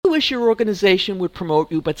wish your organization would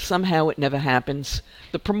promote you, but somehow it never happens?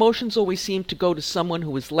 The promotions always seem to go to someone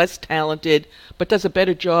who is less talented, but does a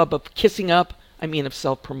better job of of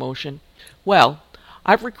self-promotion. Well,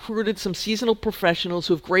 I've recruited some seasonal professionals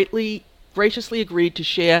who have graciously agreed to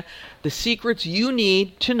share the secrets you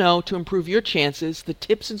need to know to improve your chances, the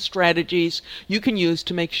tips and strategies you can use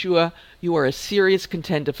to make sure you are a serious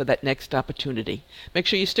contender for that next opportunity. Make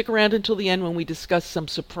sure you stick around until the end when we discuss some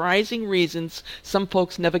surprising reasons some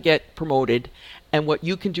folks never get promoted and what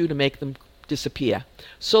you can do to make them disappear.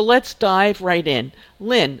 So let's dive right in.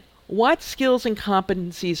 Lynn, what skills and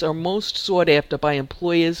competencies are most sought after by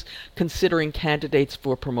employers considering candidates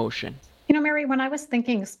for promotion? Mary, when I was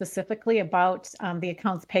thinking specifically about the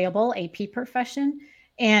accounts payable AP profession,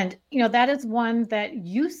 and that is one that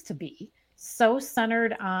used to be so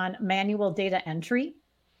centered on manual data entry.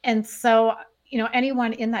 And so,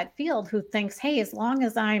 anyone in that field who thinks, hey, as long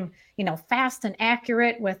as I'm, fast and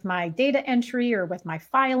accurate with my data entry or with my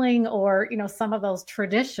filing or, some of those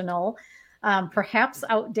traditional, perhaps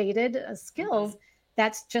outdated skills,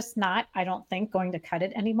 that's just not, I don't think, going to cut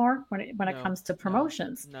it anymore when it No, comes to no,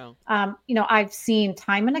 promotions. no. I've seen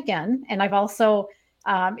time and again, and I've also,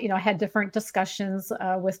 had different discussions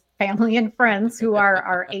with family and friends who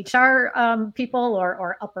are HR people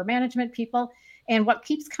or upper management people. And what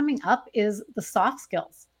keeps coming up is the soft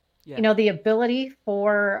skills, Yeah, the ability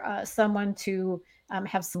for someone to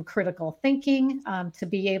have some critical thinking, to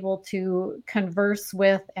be able to converse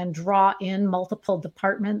with and draw in multiple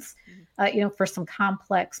departments, for some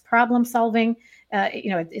complex problem solving.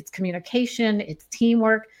 It's communication, it's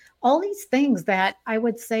teamwork, all these things that I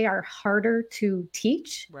would say are harder to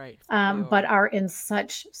teach, right. They but are. are in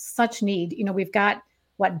such need. We've got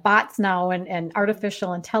what bots now and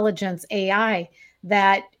artificial intelligence, AI,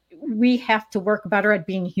 that we have to work better at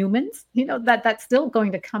being humans. That's still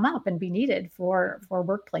going to come up and be needed for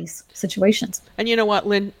workplace situations. And you know what,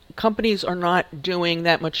 Lynn? Companies are not doing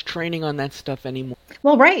that much training on that stuff anymore.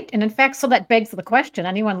 Well, right. And in fact, so that begs the question.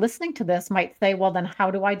 Anyone listening to this might say, well, then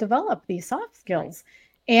how do I develop these soft Right, skills?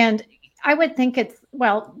 And I would think it's,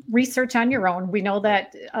 well, research on your own. We know right,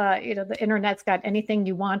 that, the internet's got anything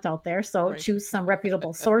you want out there. So right, choose some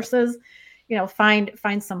reputable sources,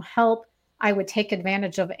 find some help. I would take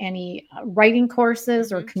advantage of any writing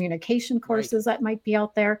courses or hmm communication right. courses that might be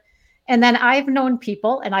out there. And then I've known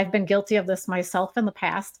people, and I've been guilty of this myself in the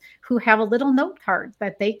past, who have a little note card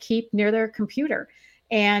that they keep near their computer.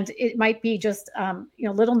 And it might be just,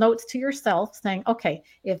 little notes to yourself saying, okay,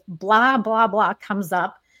 if blah, blah, blah comes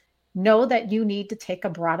up, know that you need to take a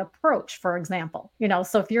broad approach, for example.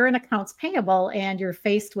 So if you're in accounts payable and you're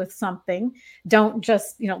faced with something, don't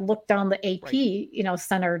just, look down the AP, Right,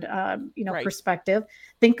 centered, right. perspective.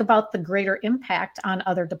 Think about the greater impact on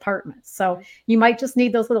other departments. So Right, you might just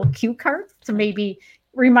need those little cue cards to right, maybe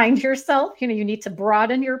remind yourself, you need to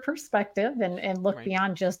broaden your perspective and look right.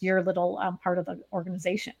 beyond just your little part of the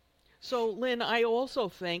organization. So, Lynn, I also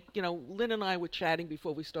think, Lynn and I were chatting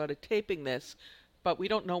before we started taping this, but we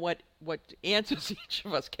don't know what answers each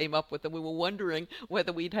of us came up with, and we were wondering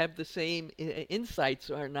whether we'd have the same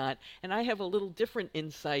insights or not. And I have a little different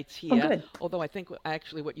insights Oh, here, good. although I think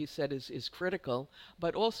actually what you said is critical.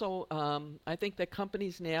 But also, I think that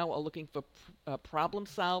companies now are looking for problem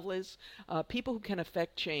solvers, people who can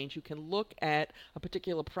affect change, who can look at a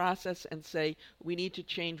particular process and say, we need to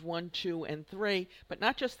change one, two, and three, but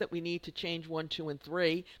not just that we need to change one, two, and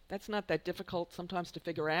three. That's not that difficult sometimes to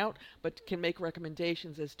figure out, but can make recommendations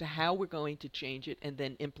as to how we're going to change it and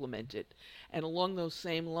then implement it. And along those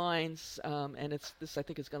same lines, and this I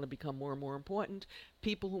think is going to become more and more important,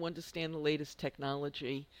 people who understand the latest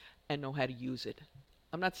technology and know how to use it.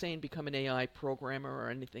 I'm not saying become an AI programmer or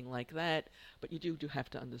anything like that, but you do have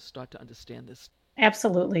to start to understand this.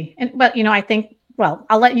 Absolutely. And but I think, well,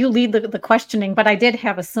 I'll let you lead the questioning, but I did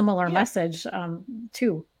have a similar Yeah, message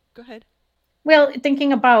too. go ahead. Well,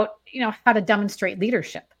 thinking about, how to demonstrate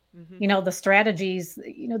leadership, hmm the strategies,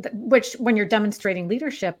 which when you're demonstrating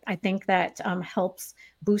leadership, I think that helps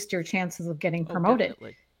boost your chances of getting Oh, promoted.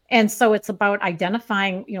 definitely. And so it's about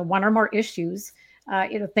identifying, one or more issues,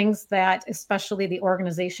 things that especially the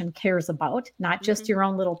organization cares about, not hmm just your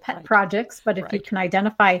own little pet Right, projects, but if you right, can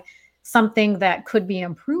identify something that could be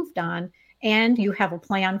improved on and you have a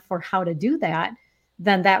plan for how to do that,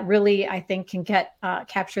 then that really, I think, can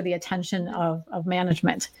capture the attention hmm of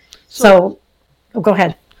management. So, So, oh, go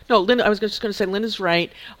ahead. No, Lynn, I was just going to say, Lynn is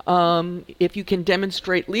right. If you can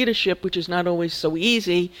demonstrate leadership, which is not always so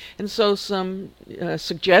easy, and so some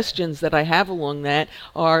suggestions that I have along that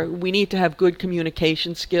are we need to have good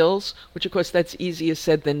communication skills, which of course that's easier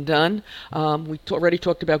said than done. Already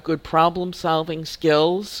talked about good problem solving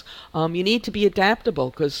skills. You need to be adaptable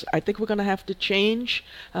because I think we're going to have to change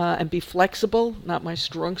and be flexible. Not my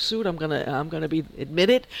strong suit. I'm gonna be admit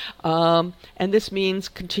it. And this means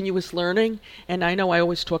continuous learning. And I know I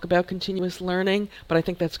always talk about continuous learning, but I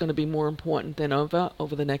think that's going to be more important than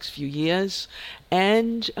over the next few years.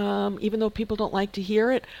 And even though people don't like to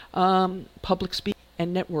hear it, public speaking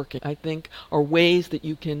and networking, I think, are ways that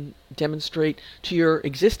you can demonstrate to your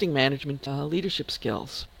existing management leadership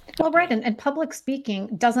skills. Well, right. And public speaking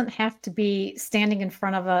doesn't have to be standing in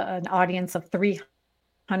front of an audience of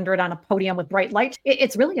 300 on a podium with bright lights.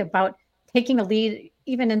 It's really about taking a lead,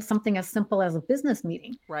 even in something as simple as a business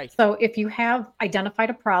meeting. Right. So if you have identified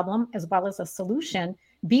a problem as well as a solution,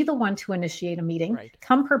 be the one to initiate a meeting. Right.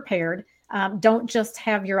 Come prepared. Don't just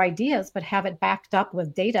have your ideas, but have it backed up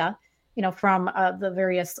with data, from the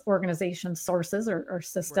various organization sources or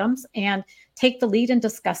systems, right, and take the lead in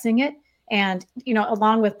discussing it. And,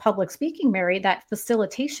 along with public speaking, Mary, that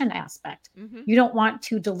facilitation aspect. Mm-hmm. You don't want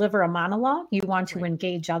to deliver a monologue. You want to, right,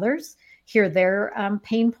 engage others, hear their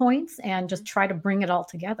pain points, and just try to bring it all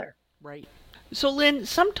together. Right. So, Lynn,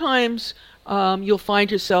 sometimes you'll find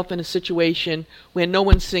yourself in a situation where no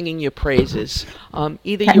one's singing your praises. That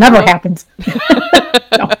never happens.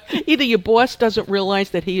 No. Either your boss doesn't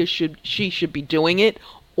realize that he or she should be doing it,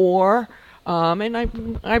 or and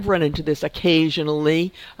I've run into this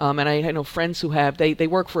occasionally, and I know friends who have. They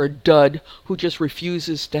work for a dud who just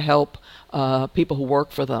refuses to help people who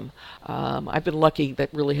work for them. I've been lucky that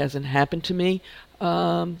really hasn't happened to me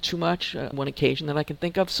too much, one occasion that I can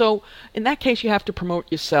think of. So in that case, you have to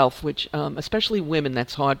promote yourself, which especially women,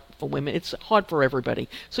 that's hard for women. It's hard for everybody.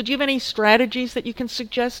 So do you have any strategies that you can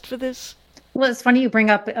suggest for this? Well, it's funny you bring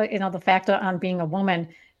up, the fact on being a woman.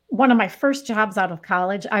 One of my first jobs out of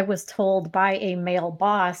college, I was told by a male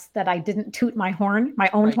boss that I didn't toot my own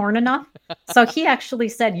right, horn enough. So he actually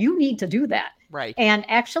said, you need to do that. Right. And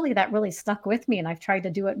actually that really stuck with me, and I've tried to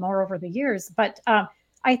do it more over the years. But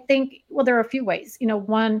I think, there are a few ways.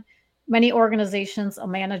 One, many organizations, a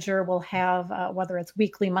manager will have, whether it's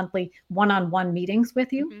weekly, monthly, one-on-one meetings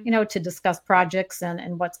with you, mm-hmm, to discuss projects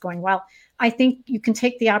and what's going well. I think you can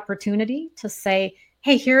take the opportunity to say,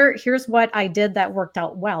 hey, here's what I did that worked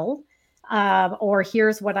out well, or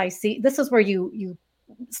here's what I see. This is where you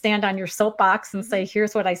stand on your soapbox and, mm-hmm, say,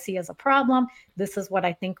 here's what I see as a problem. This is what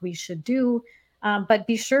I think we should do. But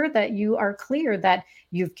be sure that you are clear that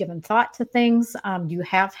you've given thought to things. You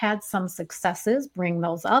have had some successes. Bring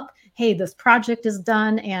those up. Hey, this project is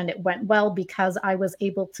done and it went well because I was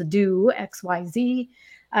able to do X, Y, Z.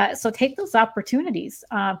 So take those opportunities.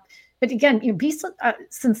 But again, be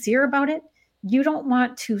sincere about it. You don't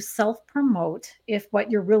want to self-promote if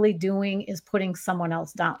what you're really doing is putting someone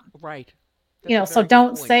else down. Right. So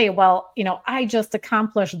don't say, well, I just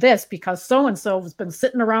accomplished this because so-and-so has been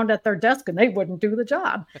sitting around at their desk and they wouldn't do the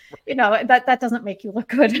job. Right. That doesn't make you look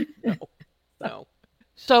good. No.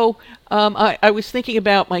 So I was thinking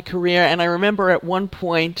about my career, and I remember at one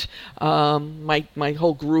point my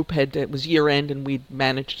whole group it was year end, and we'd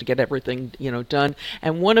managed to get everything done.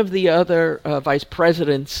 And one of the other vice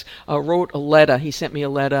presidents wrote a letter. He sent me a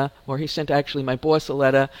letter, or he sent actually my boss a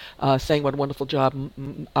letter saying what a wonderful job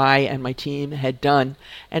I and my team had done,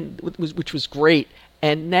 and which was great.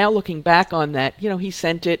 And now looking back on that, he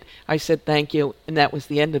sent it, I said thank you, and that was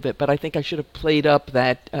the end of it. But I think I should have played up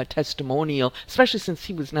that testimonial, especially since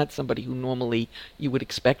he was not somebody who normally you would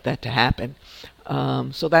expect that to happen.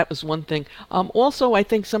 So that was one thing. Also, I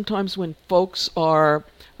think sometimes when folks are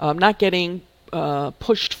not getting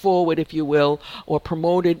pushed forward, if you will, or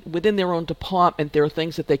promoted within their own department, there are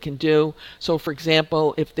things that they can do. So, for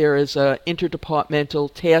example, if there is a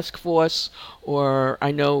interdepartmental task force, or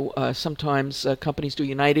I know sometimes companies do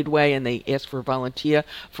United Way and they ask for a volunteer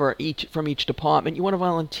from each department. You want to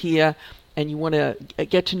volunteer and you want to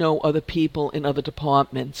get to know other people in other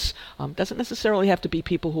departments. Doesn't necessarily have to be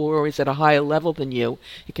people who are always at a higher level than you.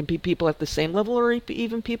 It can be people at the same level or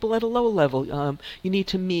even people at a lower level. You need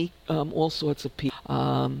to meet all sorts of people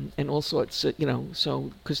and all sorts,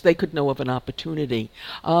 so because they could know of an opportunity.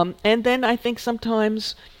 And then I think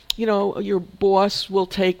sometimes your boss will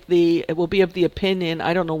be of the opinion,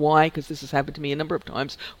 I don't know why, because this has happened to me a number of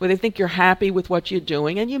times, where they think you're happy with what you're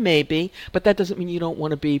doing, and you may be, but that doesn't mean you don't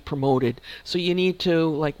want to be promoted. So you need to,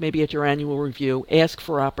 like maybe at your annual review, ask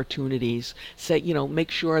for opportunities. Say,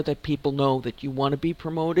 make sure that people know that you want to be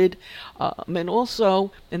promoted. And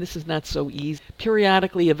also, and this is not so easy,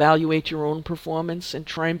 periodically evaluate your own performance and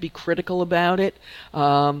try and be critical about it.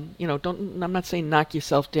 I'm not saying knock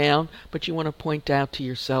yourself down, but you want to point out to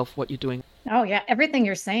yourself what you're doing. Oh yeah, everything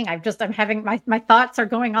you're saying, I'm having my thoughts are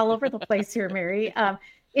going all over the place here, Mary.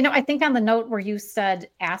 I think on the note where you said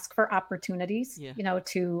ask for opportunities, Yeah.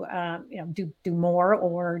 to do more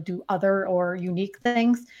or do other or unique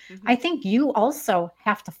things. Hmm. I think you also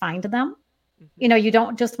have to find them. Hmm. You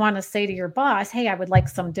don't just want to say to your boss, "Hey, I would like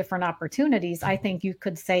some different opportunities." I think you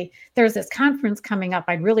could say, "There's this conference coming up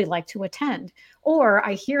I'd really like to attend," or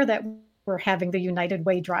 "I hear that we're having the United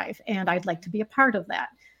Way drive and I'd like to be a part of that."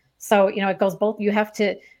 So, it goes both. You have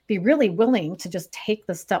to be really willing to just take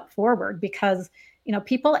the step forward because,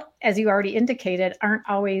 people, as you already indicated, aren't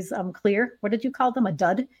always clear. What did you call them? A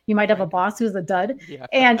dud? You might have a Right. boss who's a dud. Yeah.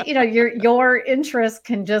 And, your interest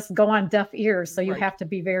can just go on deaf ears. So you Right. have to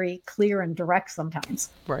be very clear and direct sometimes.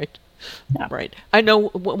 Right. Yeah. Right. I know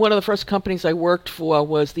one of the first companies I worked for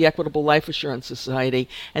was the Equitable Life Assurance Society,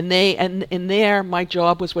 and in there my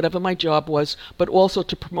job was whatever my job was, but also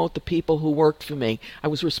to promote the people who worked for me. I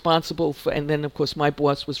was responsible for, and then of course my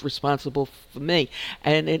boss was responsible for me,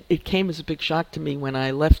 and it came as a big shock to me when I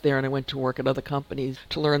left there and I went to work at other companies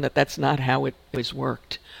to learn that that's not how it always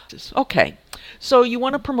worked. Okay, so you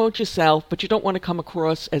want to promote yourself, but you don't want to come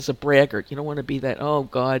across as a braggart. You don't want to be that, oh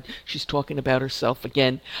God, she's talking about herself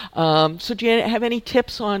again. So do you have any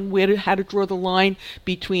tips on how to draw the line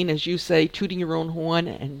between, as you say, tooting your own horn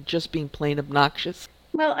and just being plain obnoxious?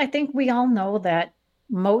 Well, I think we all know that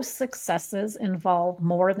most successes involve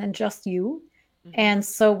more than just you. Hmm. And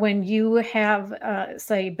so when you have,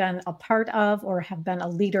 say, been a part of or have been a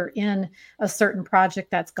leader in a certain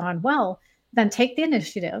project that's gone well, then take the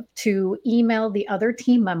initiative to email the other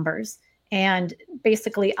team members and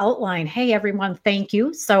basically outline, hey, everyone, thank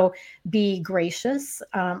you. So be gracious,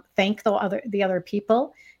 thank the other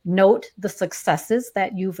people, note the successes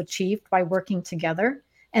that you've achieved by working together,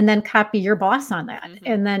 and then copy your boss on that. Hmm.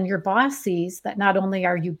 And then your boss sees that not only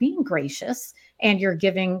are you being gracious and you're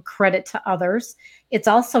giving credit to others, it's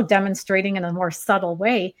also demonstrating in a more subtle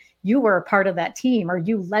way you were a part of that team or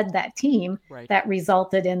you led that team Right. that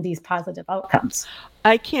resulted in these positive outcomes.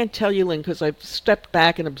 I can't tell you, Lynn, because I've stepped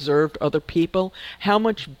back and observed other people, how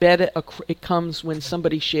much better it comes when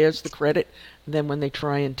somebody shares the credit than when they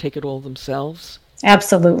try and take it all themselves.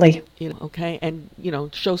 Absolutely. Okay, and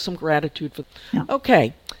show some gratitude for. Yeah.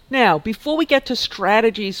 Okay, now before we get to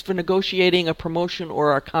strategies for negotiating a promotion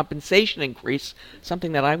or a compensation increase,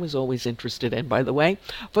 something that I was always interested in, by the way,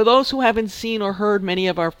 for those who haven't seen or heard many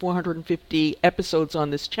of our 450 episodes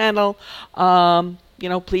on this channel,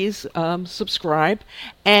 please subscribe.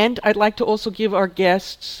 And I'd like to also give our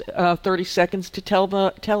guests 30 seconds to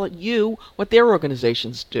tell you what their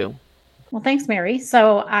organizations do. Well, thanks, Mary.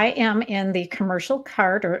 So I am in the commercial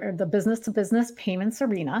card or the business to business payments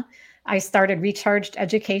arena. I started Recharged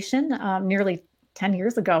Education nearly 10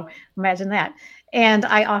 years ago. Imagine that. And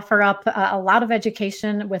I offer up a lot of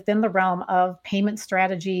education within the realm of payment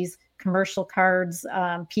strategies, commercial cards,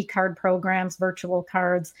 P card programs, virtual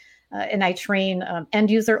cards. And I train end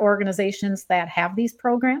user organizations that have these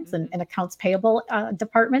programs and accounts payable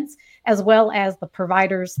departments, as well as the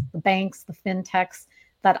providers, the banks, the fintechs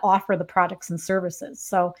that offer the products and services.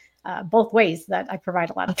 So both ways that I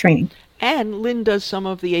provide a lot of training. And Lynn does some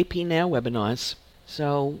of the AP Now webinars.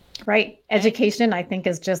 So, Right. Education, I think,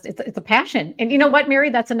 is just, it's a passion. And you know what,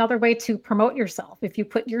 Mary, that's another way to promote yourself. If you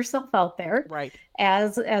put yourself out there right.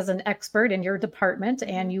 as an expert in your department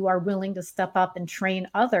and you are willing to step up and train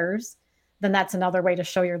others, then that's another way to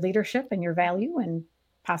show your leadership and your value and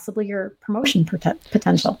possibly your promotion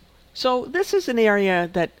potential. So this is an area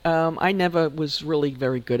that I never was really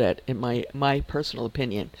very good at, in my personal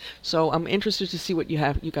opinion. So I'm interested to see what you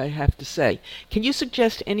guys have to say. Can you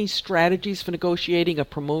suggest any strategies for negotiating a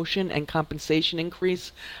promotion and compensation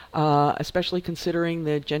increase, especially considering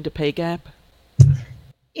the gender pay gap?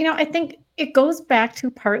 I think it goes back to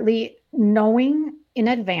partly knowing in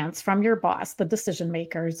advance from your boss, the decision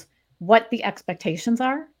makers, what the expectations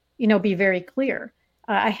are. Be very clear.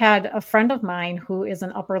 I had a friend of mine who is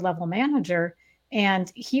an upper level manager,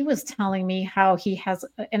 and he was telling me how he has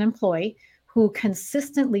an employee who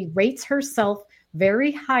consistently rates herself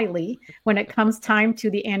very highly when it comes time to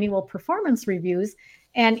the annual performance reviews.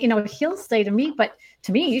 And, he'll say to me, but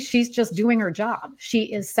to me, she's just doing her job.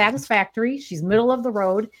 She is satisfactory. She's middle of the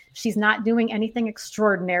road. She's not doing anything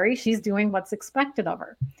extraordinary. She's doing what's expected of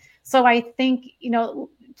her. So I think,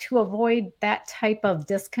 to avoid that type of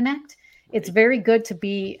disconnect, it's very good to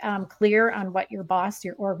be clear on what your boss,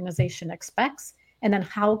 your organization expects, and then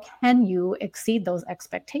how can you exceed those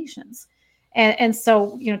expectations. And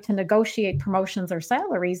so, to negotiate promotions or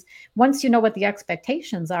salaries, once you know what the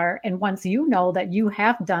expectations are, and once you know that you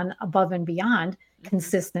have done above and beyond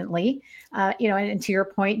consistently, and to your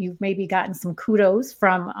point, you've maybe gotten some kudos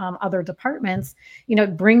from other departments,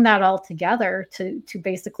 bring that all together to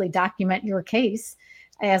basically document your case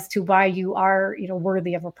as to why you are,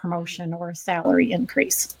 worthy of a promotion or a salary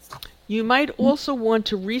increase. You might also want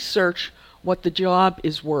to research what the job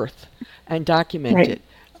is worth and document Right. it.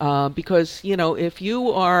 Because, if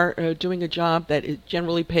you are doing a job that it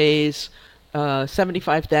generally pays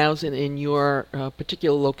 75,000 in your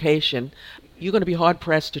particular location, you're going to be hard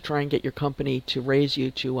pressed to try and get your company to raise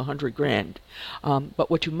you to 100 grand.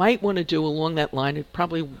 But what you might want to do along that line, it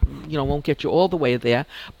probably won't get you all the way there,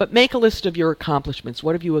 but make a list of your accomplishments.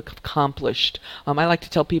 What have you accomplished? I like to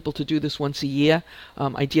tell people to do this once a year,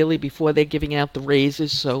 ideally before they're giving out the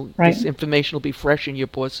raises, so Right. this information will be fresh in your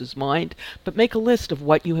boss's mind. But make a list of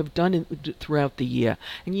what you have done throughout the year,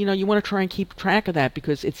 and you want to try and keep track of that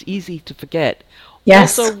because it's easy to forget.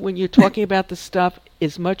 Yes. Also, when you're talking about this stuff,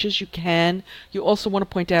 as much as you can, you also want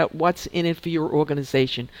to point out what's in it for your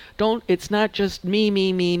organization. It's not just me,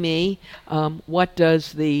 me, me, me. What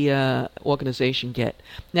does the organization get?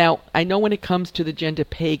 Now, I know when it comes to the gender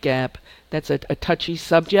pay gap, that's a touchy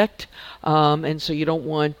subject, and so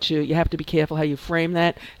you have to be careful how you frame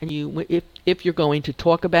that. And if you're going to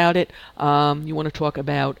talk about it, you want to talk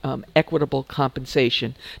about equitable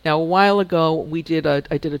compensation. Now, a while ago, I did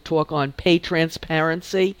a talk on pay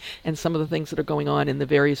transparency and some of the things that are going on in the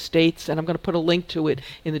various states, and I'm going to put a link to it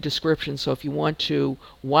in the description. So if you want to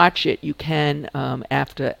watch it, you can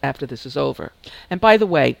after this is over. And by the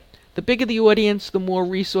way, the bigger the audience, the more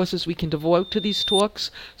resources we can devote to these talks.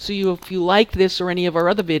 So if you like this or any of our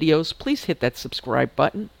other videos, please hit that subscribe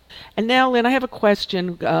button. And now, Lynn, I have a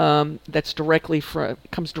question comes directly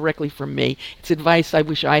from me. It's advice I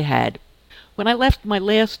wish I had. When I left my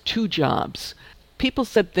last 2 jobs, people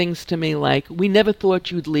said things to me like, "We never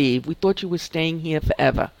thought you'd leave. We thought you were staying here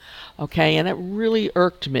forever." Okay, and that really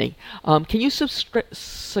irked me. Can you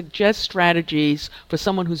suggest strategies for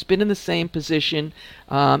someone who's been in the same position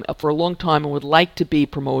for a long time and would like to be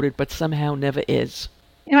promoted but somehow never is?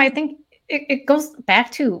 I think it goes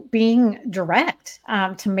back to being direct,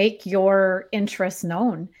 to make your interests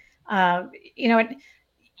known.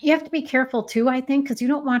 You have to be careful too, I think, because you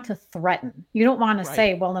don't want to threaten. You don't want to Right.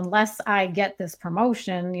 say, well, unless I get this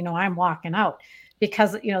promotion, I'm walking out.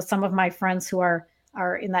 Because, some of my friends who are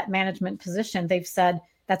in that management position, they've said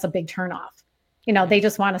that's a big turnoff. They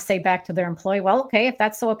just want to say back to their employee, well, okay, if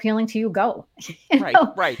that's so appealing to you, go. Right.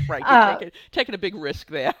 You're taking a big risk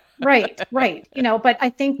there. Right. But I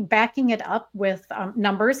think backing it up with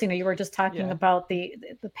numbers, you were just talking Yeah. about the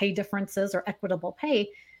pay differences or equitable pay,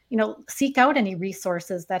 seek out any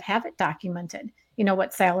resources that have it documented,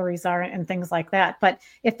 what salaries are and things like that. But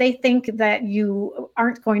if they think that you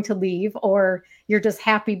aren't going to leave or you're just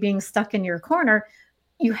happy being stuck in your corner,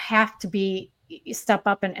 you have to step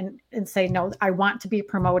up and say, no, I want to be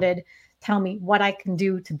promoted. Tell me what I can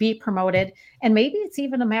do to be promoted. And maybe it's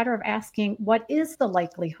even a matter of asking, what is the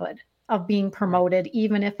likelihood of being promoted,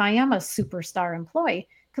 even if I am a superstar employee?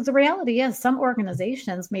 Because the reality is some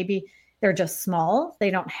organizations, maybe they're just small.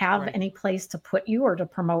 They don't have Right. any place to put you or to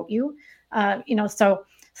promote you. So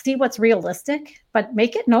see what's realistic, but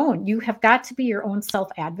make it known. You have got to be your own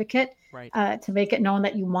self-advocate Right. to make it known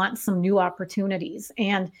that you want some new opportunities.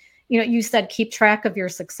 And, you said keep track of your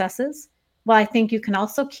successes. Well, I think you can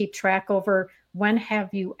also keep track over when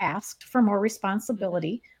have you asked for more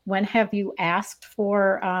responsibility? When have you asked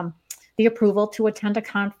for the approval to attend a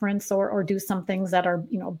conference or do some things that are,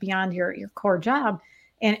 beyond your core job?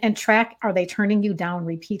 And track, are they turning you down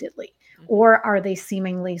repeatedly? Or are they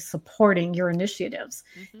seemingly supporting your initiatives?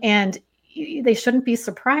 And they shouldn't be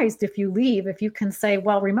surprised if you leave, if you can say,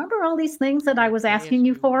 well, remember all these things that I was asking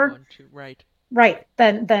you for? Right. Right.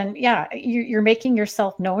 Then yeah, you're making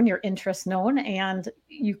yourself known, your interests known, and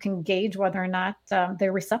you can gauge whether or not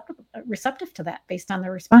they're receptive to that based on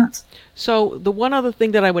their response. So the one other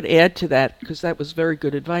thing that I would add to that, because that was very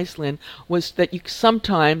good advice, Lynn, was that you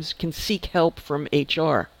sometimes can seek help from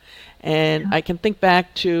HR. And I can think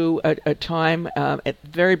back to a time at the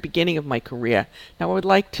very beginning of my career. Now, I would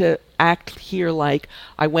like to act here like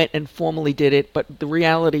I went and formally did it, but the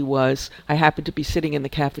reality was I happened to be sitting in the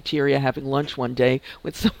cafeteria having lunch one day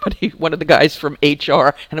with somebody, one of the guys from HR,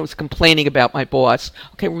 and I was complaining about my boss.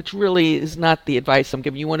 Okay, which really is not the advice I'm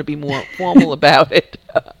giving. You want to be more formal about it.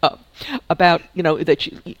 About, that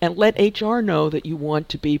you, and let HR know that you want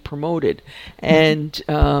to be promoted. And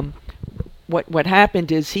what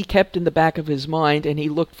happened is he kept in the back of his mind, and he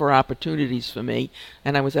looked for opportunities for me,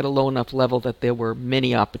 and I was at a low enough level that there were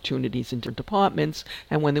many opportunities in different departments,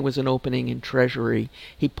 and when there was an opening in treasury,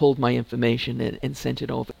 he pulled my information and sent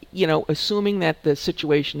it over. Assuming that the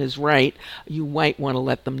situation is right, you might want to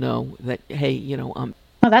let them know that, hey,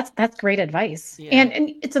 Oh, that's great advice. Yeah.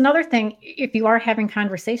 And it's another thing, if you are having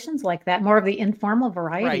conversations like that, more of the informal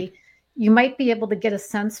variety, Right. you might be able to get a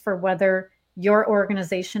sense for whether your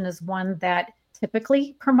organization is one that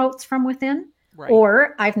typically promotes from within. Right.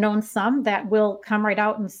 Or I've known some that will come right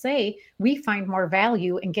out and say, we find more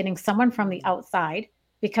value in getting someone from the outside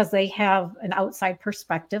because they have an outside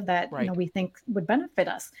perspective that Right. we think would benefit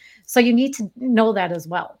us. So you need to know that as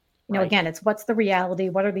well. Right. Again, it's what's the reality,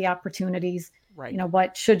 what are the opportunities, Right.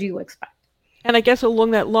 what should you expect? And I guess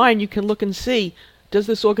along that line, you can look and see, does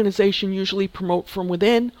this organization usually promote from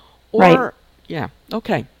within? Or, Right. Yeah,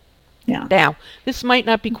 okay. Yeah. Now, this might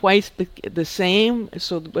not be quite the same,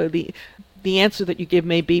 so the answer that you give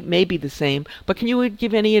may be the same, but can you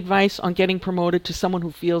give any advice on getting promoted to someone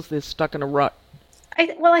who feels they're stuck in a rut?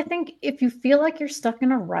 I think if you feel like you're stuck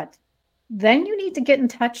in a rut, then you need to get in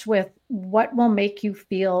touch with what will make you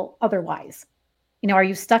feel otherwise. Are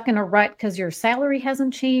you stuck in a rut because your salary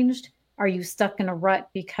hasn't changed? Are you stuck in a rut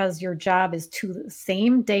because your job is the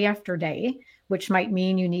same day after day, which might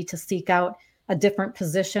mean you need to seek out a different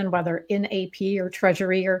position, whether in AP or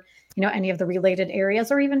treasury or, any of the related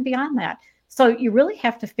areas or even beyond that. So you really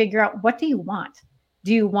have to figure out, what do you want?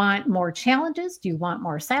 Do you want more challenges? Do you want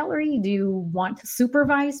more salary? Do you want to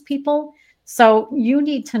supervise people? So you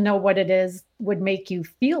need to know what it is would make you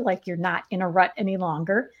feel like you're not in a rut any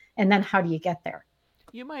longer. And then how do you get there?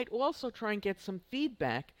 You might also try and get some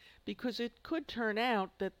feedback, because it could turn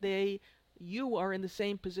out that you are in the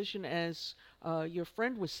same position as your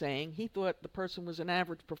friend was saying. He thought the person was an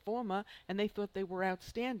average performer, and they thought they were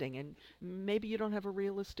outstanding. And maybe you don't have a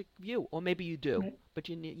realistic view, or maybe you do, Right. but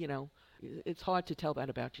it's hard to tell that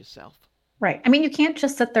about yourself. Right. I mean, you can't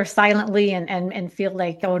just sit there silently and feel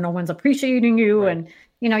like, oh, no one's appreciating you. Right. And,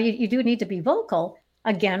 you do need to be vocal,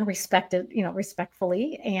 again,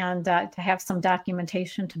 respectfully, and to have some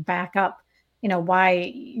documentation to back up,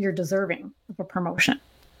 why you're deserving of a promotion.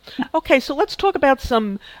 Okay, so let's talk about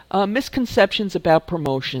some misconceptions about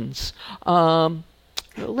promotions.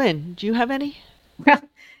 Lynn, do you have any? Well,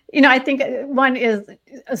 I think one is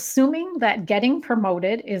assuming that getting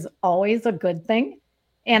promoted is always a good thing.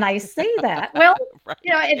 And I say that, well, Right.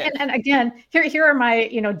 and, Yes. and, and again, here are my,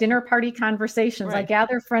 dinner party conversations. I Right.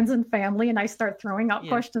 gather friends and family and I start throwing out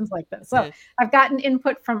Yeah. questions like this. So Yes. I've gotten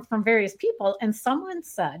input from various people, and someone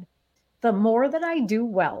said, the more that I do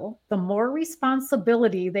well, the more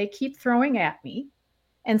responsibility they keep throwing at me.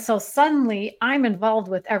 And so suddenly I'm involved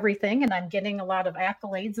with everything and I'm getting a lot of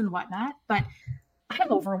accolades and whatnot, but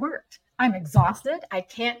I'm overworked. I'm exhausted. I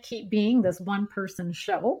can't keep being this one person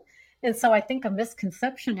show. And so I think a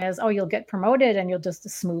misconception is, oh, you'll get promoted and you'll just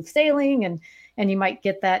smooth sailing and you might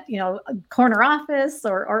get that, corner office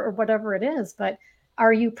or whatever it is. But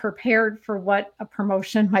are you prepared for what a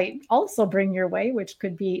promotion might also bring your way, which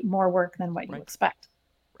could be more work than what you Right. expect?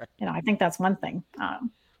 Right. I think that's one thing.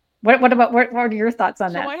 What are your thoughts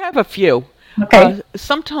on So that? I have a few. Okay.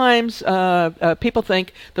 Sometimes people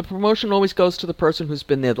think the promotion always goes to the person who's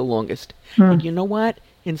been there the longest. Hmm. And you know what?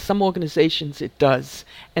 In some organizations, it does.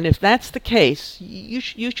 And if that's the case, you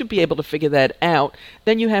should be able to figure that out.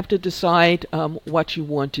 Then you have to decide what you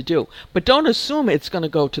want to do. But don't assume it's going to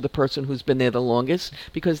go to the person who's been there the longest,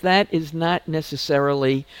 because that is not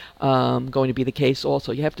necessarily going to be the case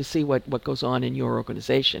also. You have to see what goes on in your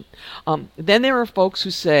organization. Then there are folks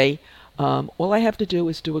who say, all I have to do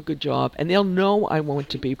is do a good job, and they'll know I want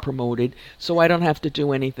to be promoted, so I don't have to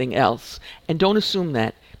do anything else. And don't assume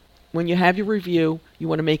that. When you have your review, you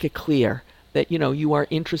want to make it clear that you are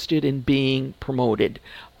interested in being promoted,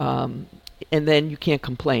 and then you can't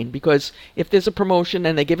complain, because if there's a promotion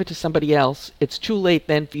and they give it to somebody else, it's too late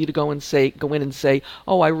then for you to go in and say,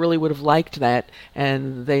 oh, I really would have liked that,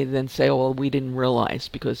 and they then say, oh, well, we didn't realize,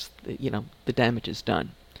 because the damage is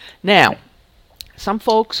done. Now, Some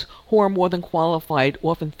folks who are more than qualified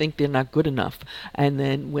often think they're not good enough. And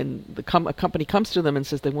then when a company comes to them and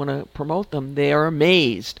says they want to promote them, they are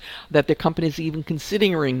amazed that their company is even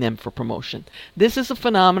considering them for promotion. This is a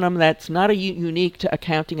phenomenon that's not unique to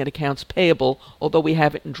accounting and accounts payable, although we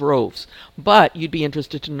have it in droves. But you'd be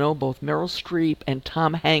interested to know both Meryl Streep and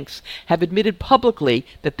Tom Hanks have admitted publicly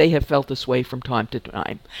that they have felt this way from time to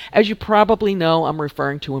time. As you probably know, I'm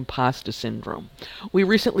referring to imposter syndrome. We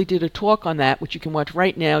recently did a talk on that, which you can watch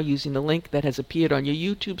right now using the link that has appeared on your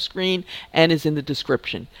YouTube screen and is in the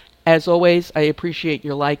description. As always, I appreciate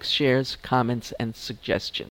your likes, shares, comments, and suggestions.